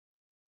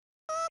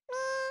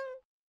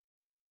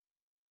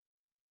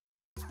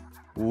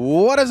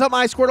What is up,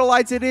 my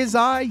Squirtleites? It is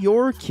I,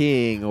 your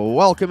king,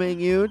 welcoming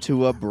you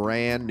to a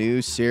brand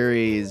new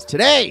series.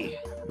 Today,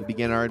 we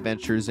begin our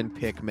adventures in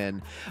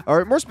Pikmin.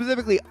 Or more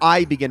specifically,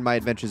 I begin my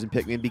adventures in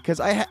Pikmin because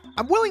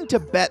I'm willing to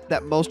bet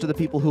that most of the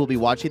people who will be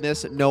watching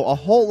this know a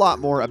whole lot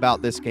more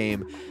about this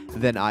game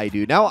than I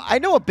do. Now, I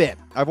know a bit.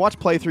 I've watched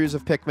playthroughs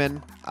of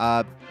Pikmin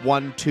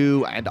 1,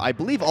 2, and I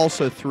believe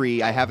also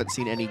 3. I haven't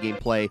seen any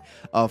gameplay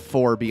of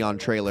 4 beyond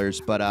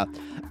trailers, but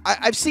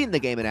I've seen the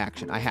game in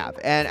action. I have.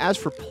 And as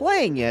for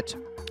playing it,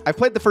 I've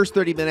played the first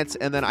 30 minutes,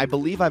 and then I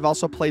believe I've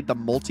also played the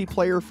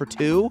multiplayer for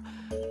 2.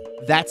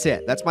 That's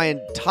it. That's my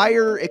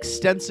entire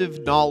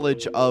extensive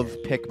knowledge of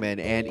Pikmin.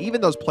 And even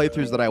those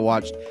playthroughs that I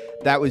watched,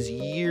 that was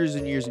years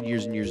and years and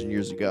years and years and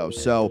years ago.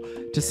 So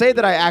to say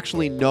that I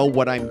actually know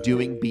what I'm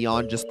doing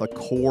beyond just the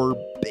core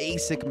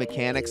basic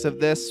mechanics of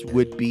this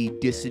would be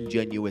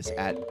disingenuous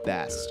at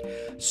best.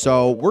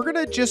 So we're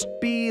going to just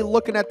be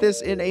looking at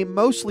this in a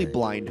mostly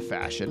blind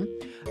fashion.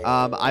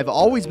 I've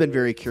always been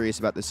very curious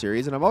about the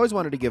series, and I've always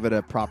wanted to give it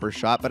a proper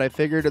shot, but I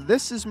figured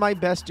this is my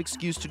best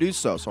excuse to do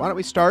so. So why don't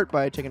we start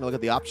by taking a look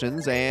at the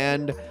options,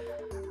 and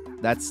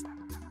that's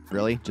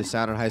really just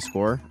sound and high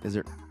score. Is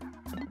it?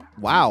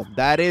 Wow,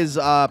 that is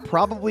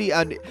probably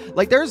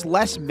like there's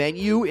less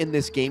menu in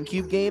this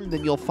GameCube game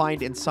than you'll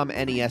find in some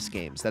NES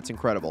games. That's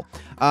incredible.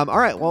 All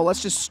right, well,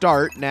 let's just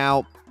start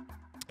now.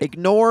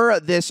 Ignore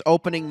this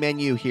opening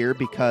menu here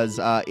because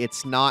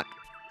it's not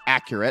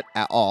accurate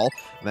at all.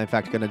 I'm in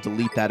fact going to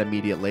delete that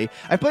immediately.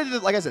 I played through,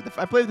 like I said,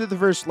 I played through the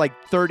first like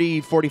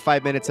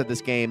 30-45 minutes of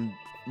this game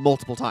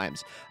multiple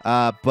times,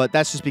 but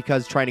that's just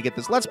because trying to get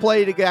this Let's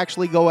Play to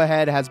actually go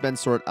ahead has been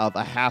sort of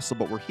a hassle,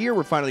 but we're here,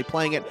 we're finally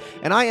playing it,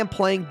 and I am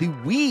playing the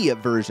Wii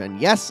version.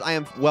 Yes, I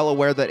am well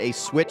aware that a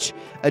Switch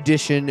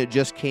edition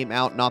just came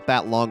out not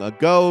that long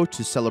ago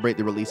to celebrate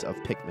the release of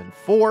Pikmin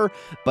 4,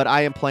 but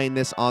I am playing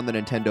this on the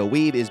Nintendo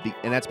Wii,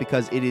 and that's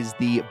because it is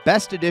the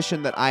best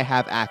edition that I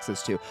have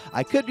access to.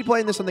 I could be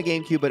playing this on the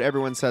GameCube, but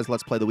everyone says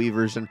let's play the Wii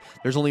version.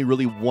 There's only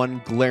really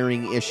one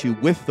glaring issue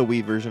with the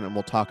Wii version, and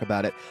we'll talk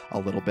about it a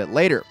little bit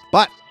later.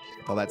 But,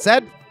 with all that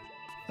said,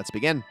 let's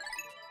begin.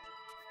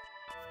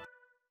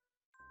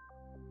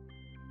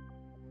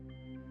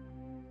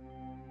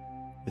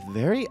 With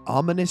very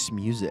ominous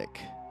music.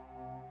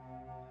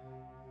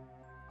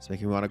 It's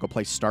making me want to go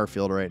play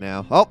Starfield right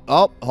now.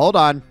 Oh, hold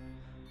on.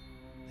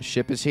 The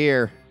ship is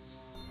here.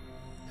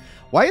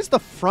 Why is the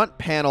front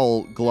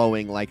panel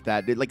glowing like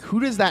that? Like,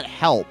 who does that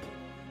help?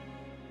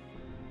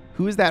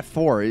 Who is that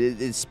for?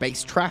 Is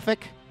space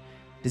traffic?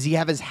 Does he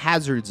have his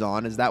hazards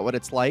on? Is that what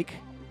it's like?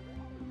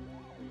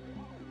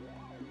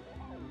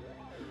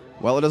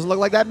 Well, it doesn't look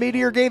like that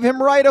meteor gave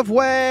him right of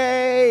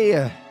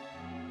way.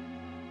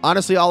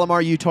 Honestly,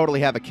 Olimar, you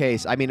totally have a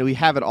case. I mean, we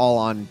have it all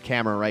on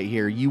camera right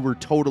here. You were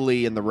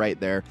totally in the right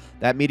there.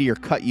 That meteor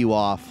cut you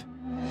off.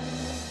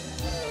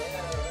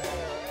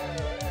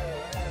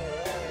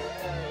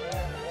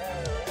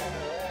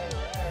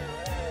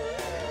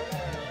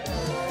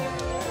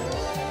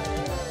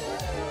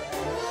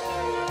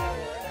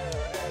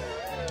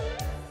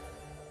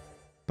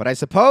 But I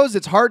suppose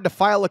it's hard to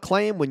file a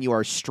claim when you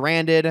are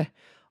stranded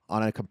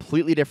on a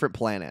completely different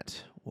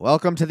planet.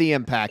 Welcome to the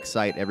impact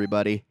site,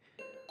 everybody,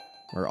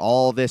 where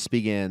all this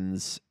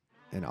begins.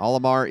 And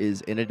Olimar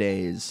is in a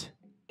daze.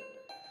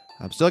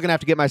 I'm still going to have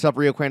to get myself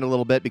reacquainted a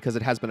little bit because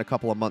it has been a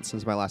couple of months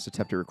since my last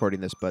attempt at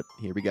recording this, but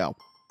here we go.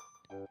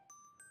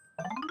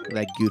 Look at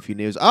that goofy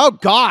news. Oh,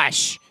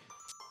 gosh!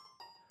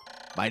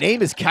 My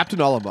name is Captain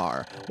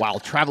Olimar.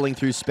 While traveling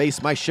through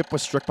space, my ship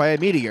was struck by a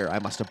meteor. I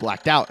must have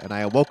blacked out, and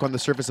I awoke on the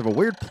surface of a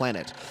weird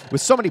planet. With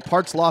so many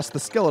parts lost, the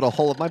skeletal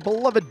hull of my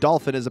beloved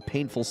dolphin is a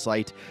painful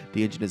sight.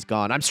 The engine is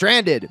gone. I'm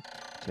stranded!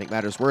 To make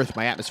matters worse,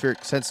 my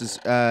atmospheric senses...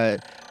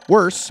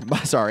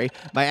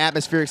 my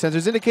atmospheric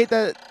sensors indicate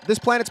that this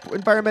planet's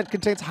environment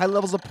contains high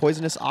levels of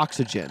poisonous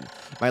oxygen.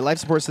 My life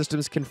support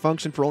systems can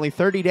function for only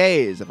 30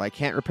 days. If I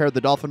can't repair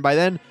the dolphin by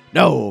then,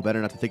 no,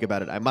 better not to think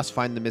about it. I must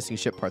find the missing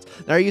ship parts.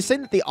 Now, are you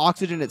saying that the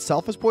oxygen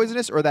itself is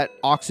poisonous, or that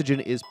oxygen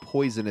is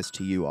poisonous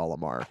to you,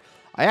 Olimar?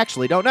 I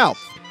actually don't know.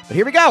 But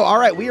here we go. All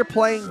right, we are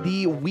playing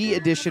the Wii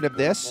edition of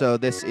this. So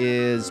this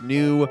is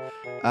new...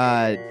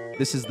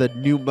 this is the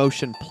new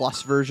Motion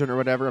Plus version or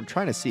whatever. I'm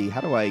trying to see.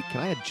 Can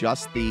I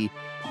adjust the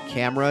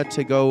camera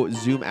to go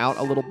zoom out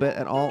a little bit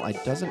at all?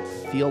 It doesn't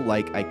feel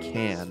like I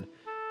can.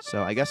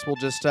 So I guess we'll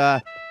just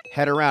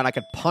head around. I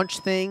can punch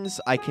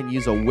things. I can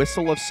use a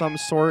whistle of some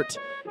sort.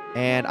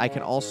 And I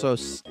can also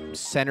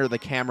center the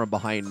camera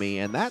behind me.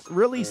 And that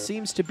really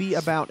seems to be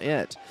about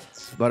it.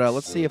 But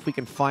let's see if we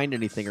can find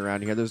anything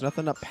around here. There's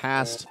nothing up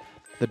past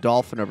the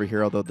dolphin over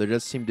here, although there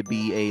does seem to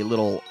be a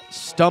little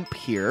stump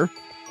here.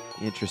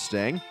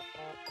 Interesting.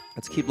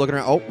 Let's keep looking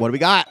around. Oh, what do we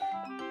got?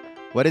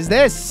 What is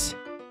this?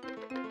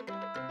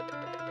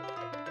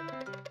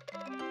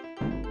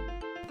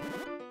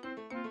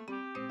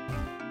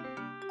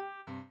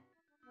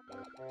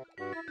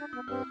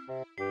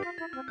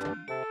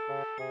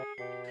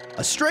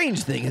 A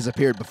strange thing has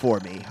appeared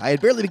before me. I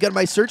had barely begun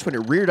my search when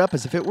it reared up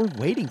as if it were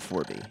waiting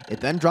for me. It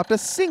then dropped a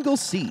single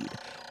seed.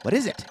 What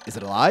is it? Is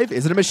it alive?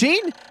 Is it a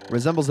machine? It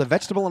resembles a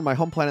vegetable on my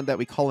home planet that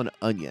we call an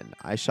onion.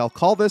 I shall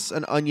call this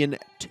an onion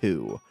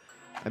 2.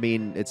 I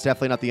mean, it's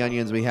definitely not the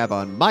onions we have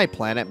on my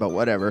planet, but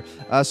whatever.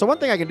 So one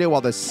thing I can do while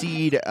the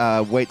seed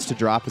waits to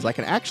drop is I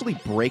can actually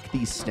break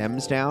these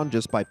stems down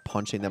just by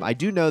punching them. I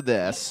do know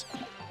this.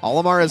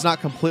 Olimar is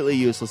not completely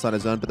useless on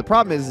his own, but the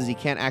problem is he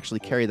can't actually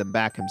carry them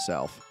back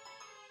himself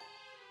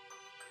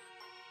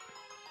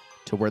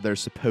to where they're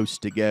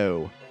supposed to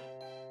go.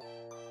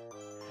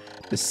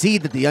 The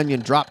seed that the onion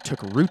dropped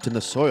took root in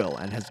the soil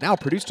and has now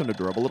produced an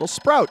adorable little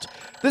sprout.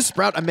 This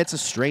sprout emits a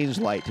strange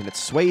light, and it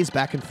sways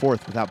back and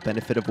forth without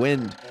benefit of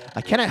wind.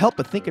 I cannot help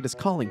but think it is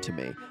calling to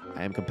me.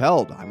 I am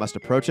compelled. I must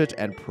approach it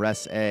and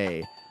press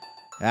A.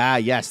 Ah,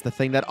 yes, the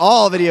thing that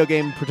all video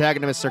game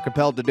protagonists are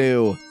compelled to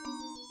do.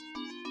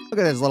 Look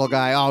at this little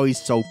guy. Oh, he's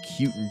so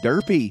cute and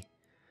derpy.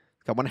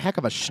 Got one heck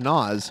of a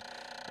schnoz.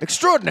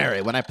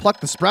 Extraordinary! When I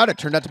plucked the sprout, it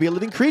turned out to be a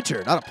living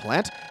creature, not a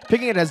plant.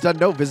 Picking it has done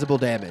no visible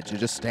damage. It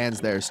just stands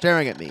there,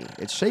 staring at me.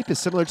 Its shape is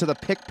similar to the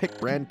Pick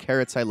brand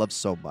carrots I love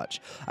so much.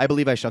 I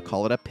believe I shall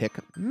call it a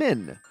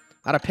Pikmin,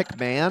 not a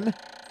Pikman.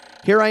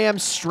 Here I am,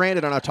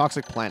 stranded on a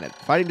toxic planet,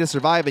 fighting to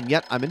survive, and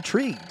yet I'm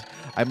intrigued.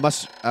 I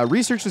must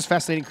research this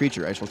fascinating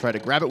creature. I shall try to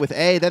grab it with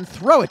A, then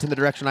throw it in the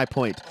direction I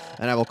point,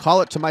 and I will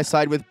call it to my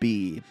side with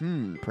B.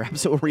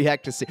 Perhaps it will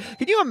react to C.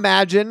 Can you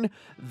imagine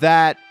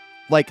that?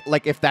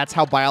 Like if that's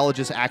how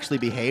biologists actually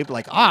behaved,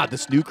 like,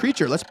 this new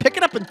creature, let's pick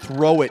it up and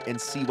throw it and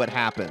see what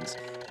happens.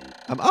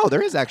 Oh,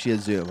 there is actually a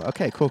zoom.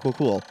 Okay,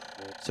 cool.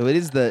 So it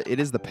is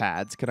the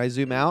pads. Can I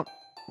zoom out?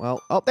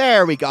 Well, oh,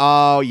 there we go.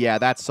 Oh, yeah,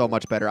 that's so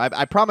much better.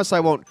 I promise I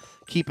won't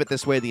keep it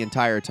this way the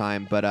entire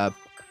time, but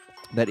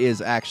that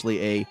is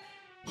actually a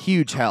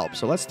huge help.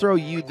 So let's throw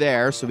you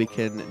there so we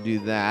can do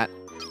that.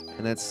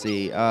 And let's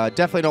see.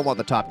 Definitely don't want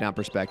the top-down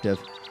perspective.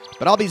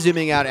 But I'll be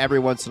zooming out every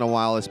once in a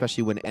while,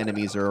 especially when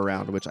enemies are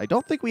around, which I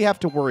don't think we have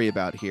to worry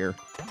about here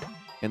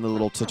in the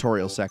little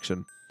tutorial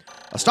section.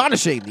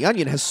 Astonishing! The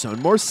onion has sown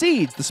more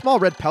seeds. The small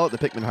red pellet the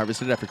Pikmin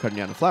harvested after cutting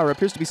down a flower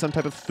appears to be some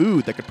type of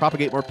food that could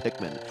propagate more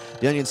Pikmin.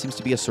 The onion seems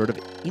to be a sort of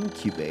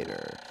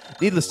incubator.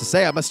 Needless to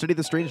say, I must study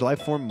the strange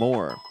life form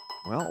more.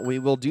 Well, we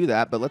will do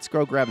that, but let's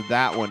go grab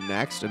that one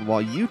next. And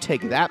while you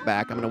take that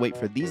back, I'm going to wait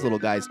for these little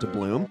guys to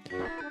bloom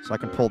so I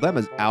can pull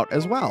them out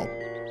as well.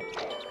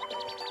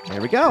 There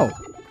we go.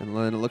 And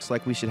then it looks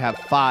like we should have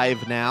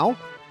 5 now.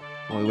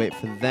 While we wait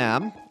for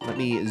them, let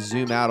me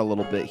zoom out a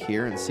little bit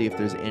here and see if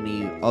there's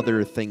any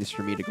other things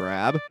for me to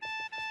grab.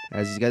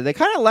 As these guys, they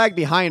kind of lag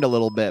behind a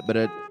little bit,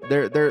 but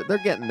they're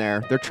getting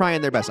there. They're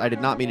trying their best. I did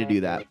not mean to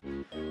do that.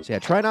 So yeah,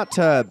 try not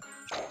to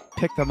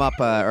pick them up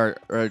or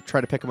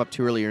try to pick them up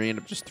too early, or you end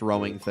up just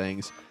throwing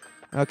things.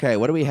 Okay,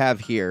 what do we have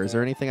here? Is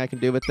there anything I can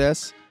do with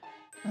this?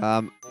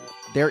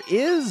 There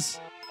is.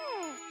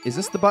 Is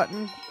this the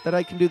button that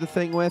I can do the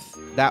thing with?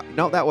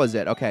 No, that was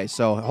it. Okay,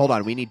 so hold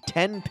on. We need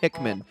 10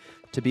 Pikmin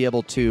to be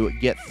able to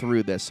get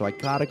through this, so I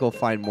gotta go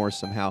find more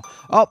somehow.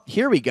 Oh,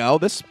 here we go.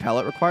 This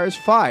pellet requires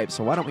 5,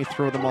 so why don't we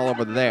throw them all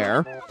over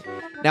there?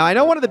 Now, I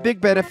know one of the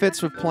big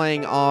benefits of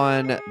playing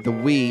on the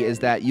Wii is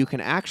that you can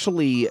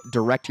actually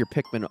direct your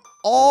Pikmin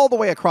all the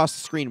way across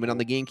the screen, when on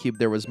the GameCube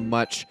there was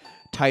much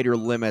tighter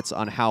limits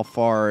on how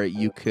far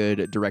you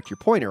could direct your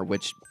pointer,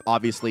 which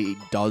obviously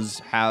does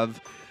have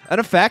an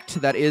effect.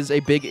 That is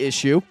a big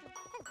issue.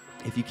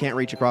 If you can't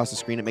reach across the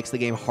screen, it makes the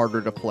game harder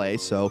to play.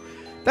 So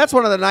that's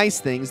one of the nice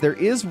things. There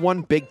is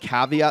one big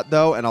caveat,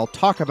 though, and I'll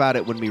talk about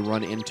it when we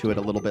run into it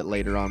a little bit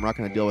later on. I'm not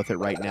going to deal with it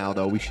right now,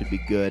 though. We should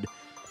be good.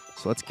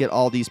 So let's get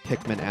all these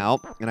Pikmin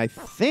out. And I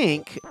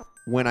think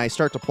when I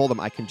start to pull them,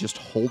 I can just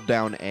hold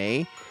down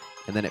A,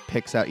 and then it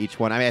picks out each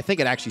one. I mean, I think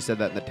it actually said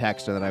that in the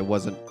text, and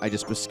then I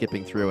just was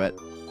skipping through it.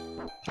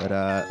 But,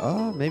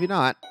 oh, maybe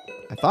not.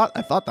 I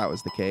thought that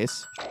was the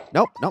case.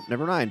 Nope,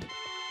 never mind.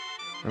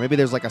 Or maybe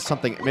there's like a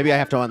something. Maybe I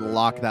have to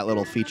unlock that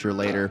little feature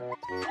later.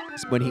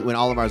 When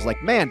Olimar's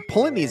like, man,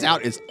 pulling these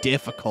out is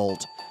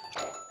difficult.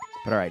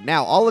 But all right,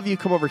 now all of you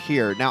come over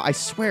here. Now I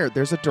swear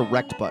there's a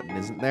direct button,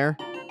 isn't there?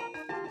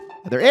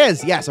 There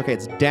is. Yes. Okay,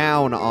 it's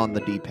down on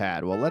the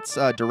D-pad. Well, let's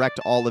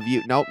direct all of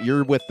you. Nope,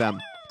 you're with them,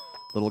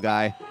 little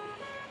guy.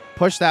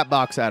 Push that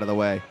box out of the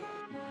way.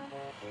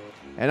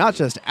 And not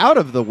just out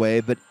of the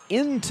way, but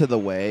into the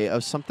way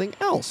of something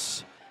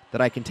else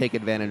that I can take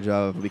advantage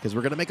of, because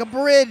we're going to make a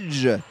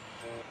bridge. We're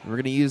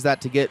going to use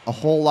that to get a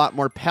whole lot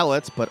more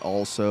pellets, but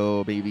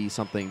also maybe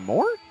something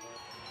more?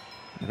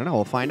 I don't know.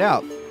 We'll find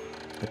out.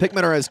 The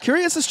Pikmin are as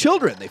curious as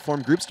children. They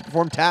form groups to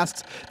perform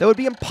tasks that would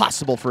be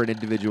impossible for an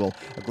individual.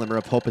 A glimmer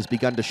of hope has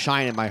begun to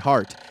shine in my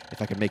heart.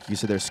 If I can make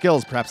use of their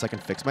skills, perhaps I can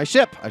fix my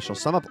ship. I shall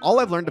sum up all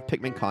I've learned of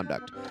Pikmin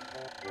conduct.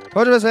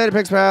 Press A to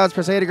pick sprouts,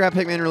 press A to grab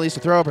Pikmin, release to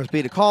throw, press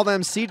B to call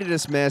them, C to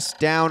dismiss,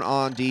 down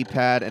on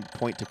D-pad and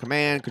point to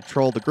command,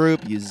 control the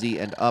group, use Z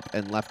and up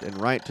and left and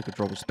right to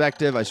control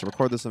perspective. I should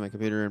record this on my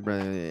computer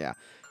and yeah.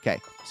 Okay,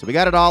 so we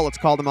got it all. Let's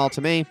call them all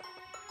to me.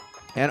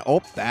 And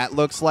oh, that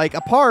looks like a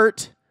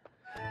part.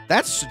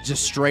 That's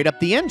just straight up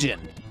the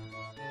engine.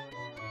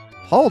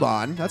 hold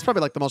on. That's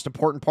probably like the most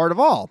important part of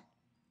all.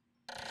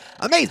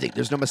 Amazing.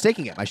 There's no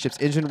mistaking it. My ship's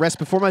engine rests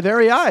before my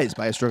very eyes.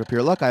 By a stroke of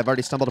pure luck, I have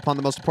already stumbled upon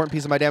the most important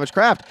piece of my damaged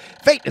craft.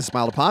 Fate has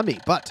smiled upon me.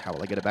 But how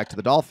will I get it back to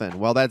the Dolphin?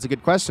 Well, that's a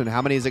good question.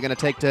 How many is it going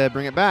to take to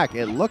bring it back?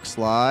 It looks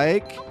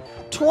like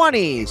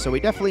 20. So we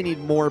definitely need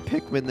more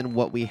Pikmin than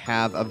what we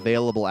have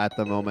available at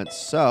the moment.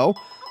 So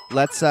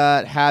let's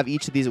have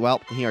each of these.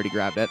 Well, he already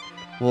grabbed it.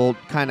 We'll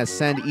kind of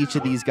send each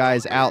of these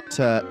guys out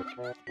to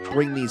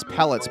bring these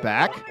pellets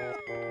back.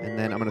 And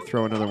then I'm going to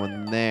throw another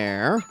one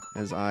there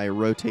as I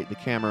rotate the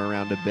camera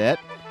around a bit.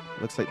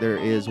 Looks like there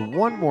is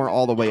one more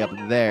all the way up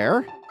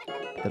there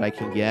that I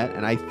can get.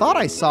 And I thought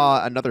I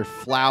saw another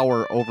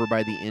flower over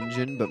by the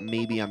engine, but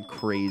maybe I'm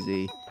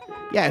crazy.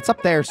 Yeah, it's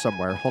up there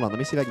somewhere. Hold on, let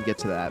me see if I can get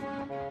to that.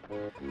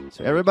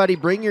 So everybody,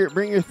 bring your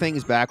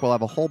things back. We'll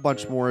have a whole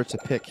bunch more to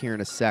pick here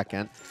in a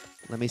second.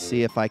 Let me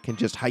see if I can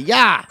just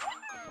hi-ya!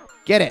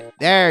 Get it.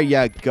 There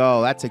you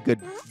go. That's a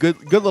good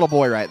little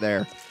boy right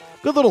there.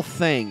 Good little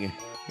thing.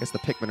 I guess the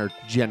Pikmin are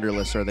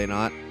genderless, are they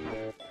not?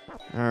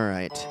 All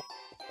right. So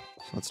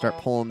let's start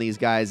pulling these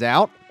guys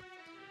out.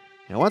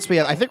 Now, once we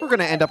have, I think we're going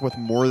to end up with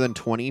more than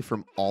 20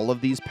 from all of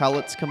these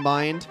pellets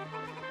combined,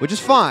 which is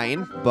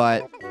fine,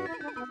 but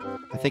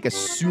I think as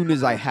soon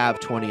as I have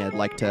 20, I'd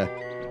like to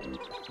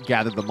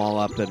gather them all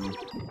up and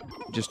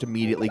just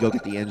immediately go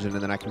get the engine,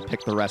 and then I can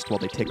pick the rest while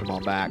they take them all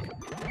back.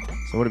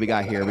 So what do we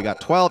got here? We got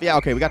 12. Yeah,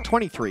 okay, we got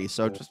 23.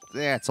 So just,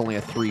 it's only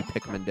a 3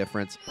 Pikmin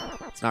difference.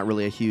 It's not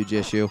really a huge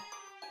issue.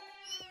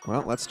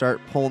 Well, let's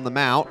start pulling them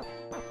out.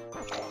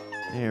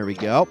 There we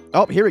go.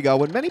 Oh, here we go.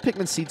 When many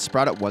Pikmin seeds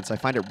sprout at once, I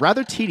find it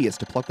rather tedious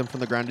to pluck them from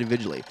the ground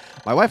individually.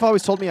 My wife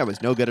always told me I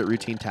was no good at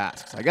routine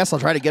tasks. I guess I'll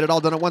try to get it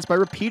all done at once by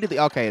repeatedly.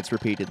 Okay, it's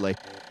repeatedly.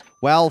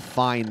 Well,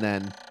 fine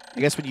then. I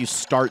guess when you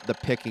start the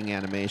picking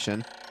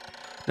animation.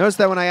 Notice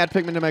that when I add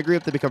Pikmin to my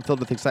group, they become filled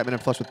with excitement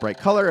and flush with bright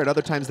color. At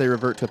other times, they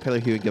revert to a paler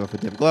hue and give up a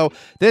dim glow.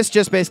 This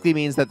just basically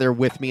means that they're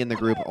with me in the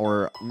group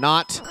or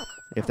not.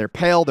 If they're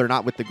pale, they're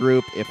not with the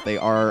group. If they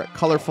are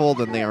colorful,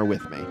 then they are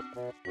with me.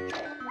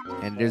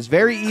 And it is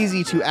very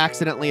easy to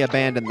accidentally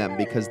abandon them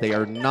because they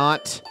are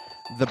not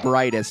the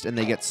brightest and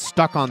they get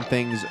stuck on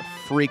things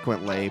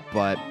frequently.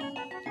 But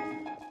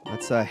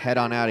let's head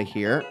on out of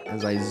here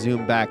as I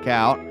zoom back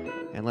out.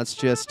 And let's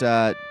just,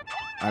 I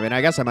mean, I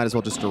guess I might as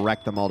well just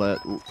direct them all to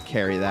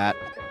carry that.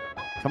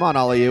 Come on,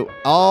 all of you.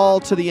 All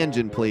to the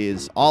engine,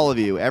 please. All of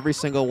you. Every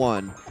single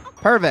one.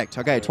 Perfect.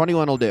 Okay,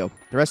 21 will do.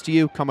 The rest of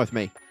you, come with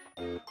me.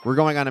 We're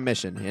going on a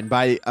mission. And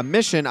by a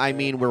mission, I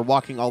mean we're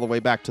walking all the way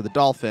back to the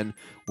Dolphin,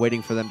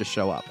 waiting for them to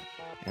show up.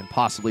 And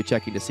possibly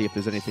checking to see if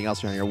there's anything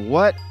else around here.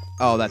 What?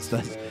 Oh, that's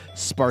the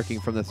sparking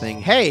from the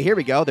thing. Hey, here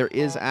we go. There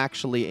is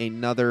actually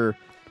another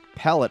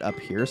pellet up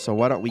here. So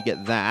why don't we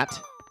get that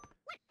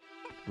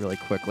really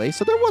quickly.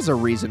 So there was a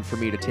reason for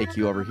me to take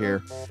you over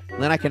here.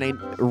 And then I can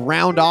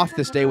round off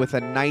this day with a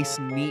nice,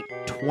 neat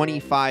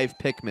 25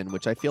 Pikmin,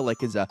 which I feel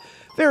like is a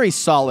very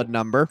solid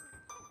number.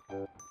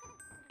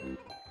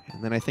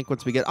 And then I think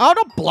once we get... Oh,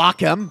 don't block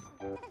him!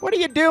 What are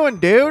you doing,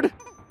 dude?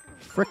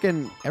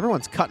 Frickin'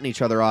 everyone's cutting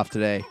each other off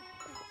today.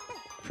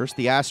 First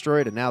the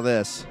asteroid, and now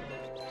this.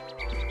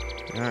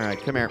 All right,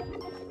 come here.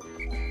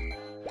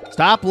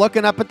 Stop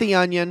looking up at the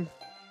onion.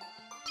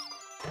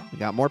 We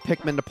got more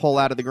Pikmin to pull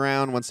out of the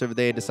ground once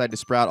they decide to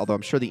sprout, although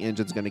I'm sure the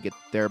engine's going to get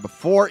there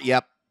before.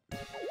 Yep.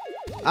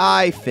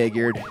 I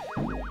figured.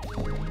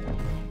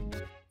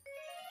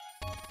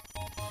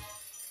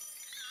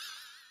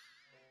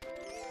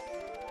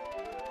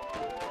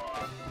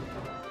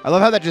 I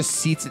love how that just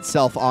seats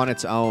itself on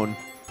its own.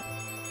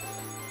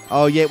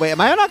 Oh, yeah, wait, am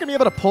I not going to be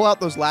able to pull out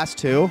those last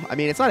two? I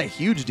mean, it's not a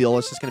huge deal.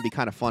 It's just going to be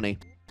kind of funny.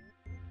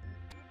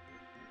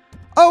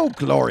 Oh,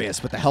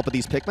 glorious. With the help of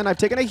these Pikmin, I've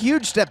taken a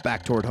huge step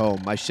back toward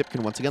home. My ship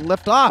can once again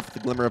lift off. The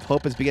glimmer of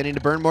hope is beginning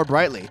to burn more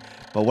brightly.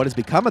 But what has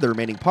become of the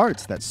remaining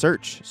parts? That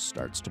search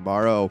starts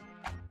tomorrow.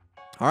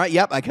 All right,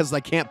 yep, I guess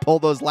I can't pull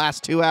those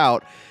last two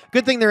out.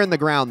 Good thing they're in the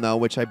ground, though,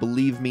 which I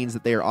believe means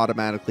that they are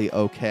automatically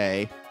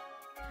okay.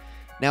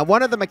 Now,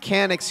 one of the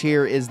mechanics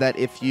here is that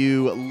if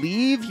you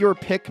leave your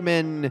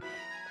Pikmin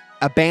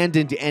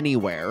abandoned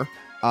anywhere,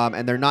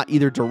 and they're not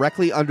either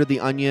directly under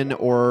the onion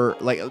or,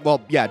 like, well,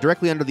 yeah,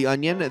 directly under the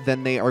onion,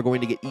 then they are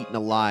going to get eaten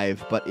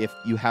alive. But if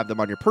you have them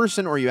on your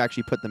person or you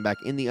actually put them back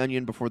in the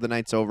onion before the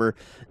night's over,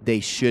 they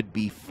should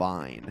be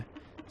fine.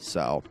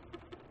 So,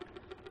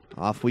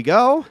 off we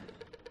go.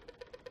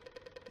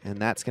 And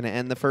that's going to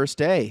end the first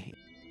day.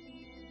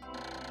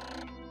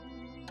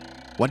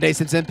 One day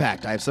since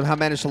impact, I have somehow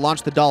managed to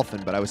launch the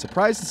Dolphin, but I was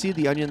surprised to see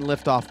the onion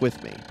lift off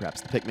with me.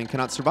 Perhaps the Pikmin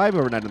cannot survive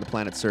overnight on the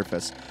planet's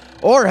surface.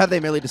 Or have they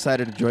merely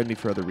decided to join me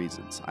for other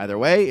reasons? Either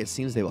way, it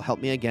seems they will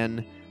help me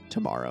again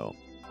tomorrow.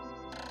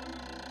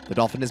 The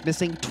Dolphin is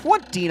missing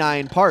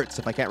 29 parts.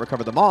 If I can't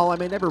recover them all, I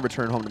may never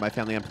return home to my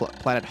family on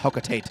planet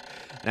Hokotate.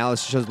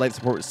 Analysis shows life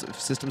support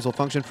systems will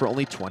function for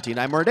only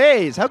 29 more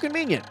days. How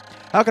convenient.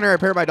 How can I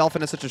repair my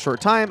Dolphin in such a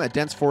short time? A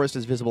dense forest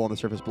is visible on the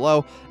surface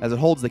below. As it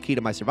holds the key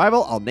to my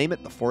survival, I'll name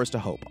it the Forest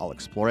of Hope. I'll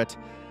explore it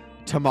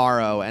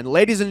tomorrow. And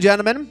ladies and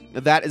gentlemen,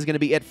 that is going to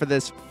be it for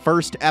this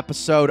first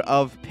episode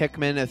of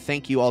Pikmin.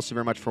 Thank you all so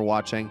very much for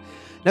watching.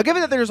 Now,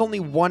 given that there's only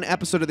one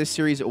episode of this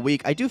series a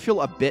week, I do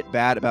feel a bit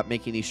bad about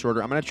making these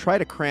shorter. I'm going to try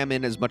to cram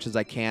in as much as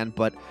I can,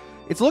 but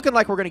it's looking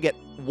like we're going to get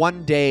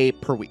 1 day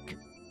per week,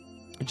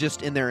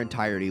 just in their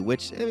entirety,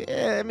 which,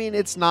 I mean,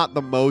 it's not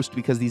the most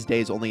because these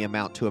days only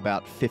amount to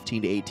about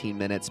 15 to 18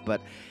 minutes,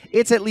 but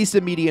it's at least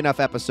a meaty enough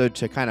episode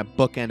to kind of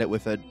bookend it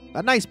with a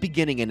nice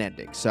beginning and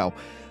ending. So,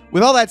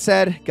 with all that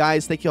said,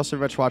 guys, thank you all so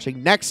much for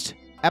watching. Next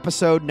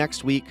episode,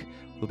 next week,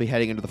 we'll be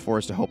heading into the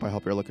forest. I hope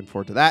you're looking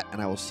forward to that,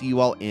 and I will see you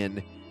all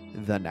in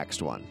the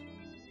next one.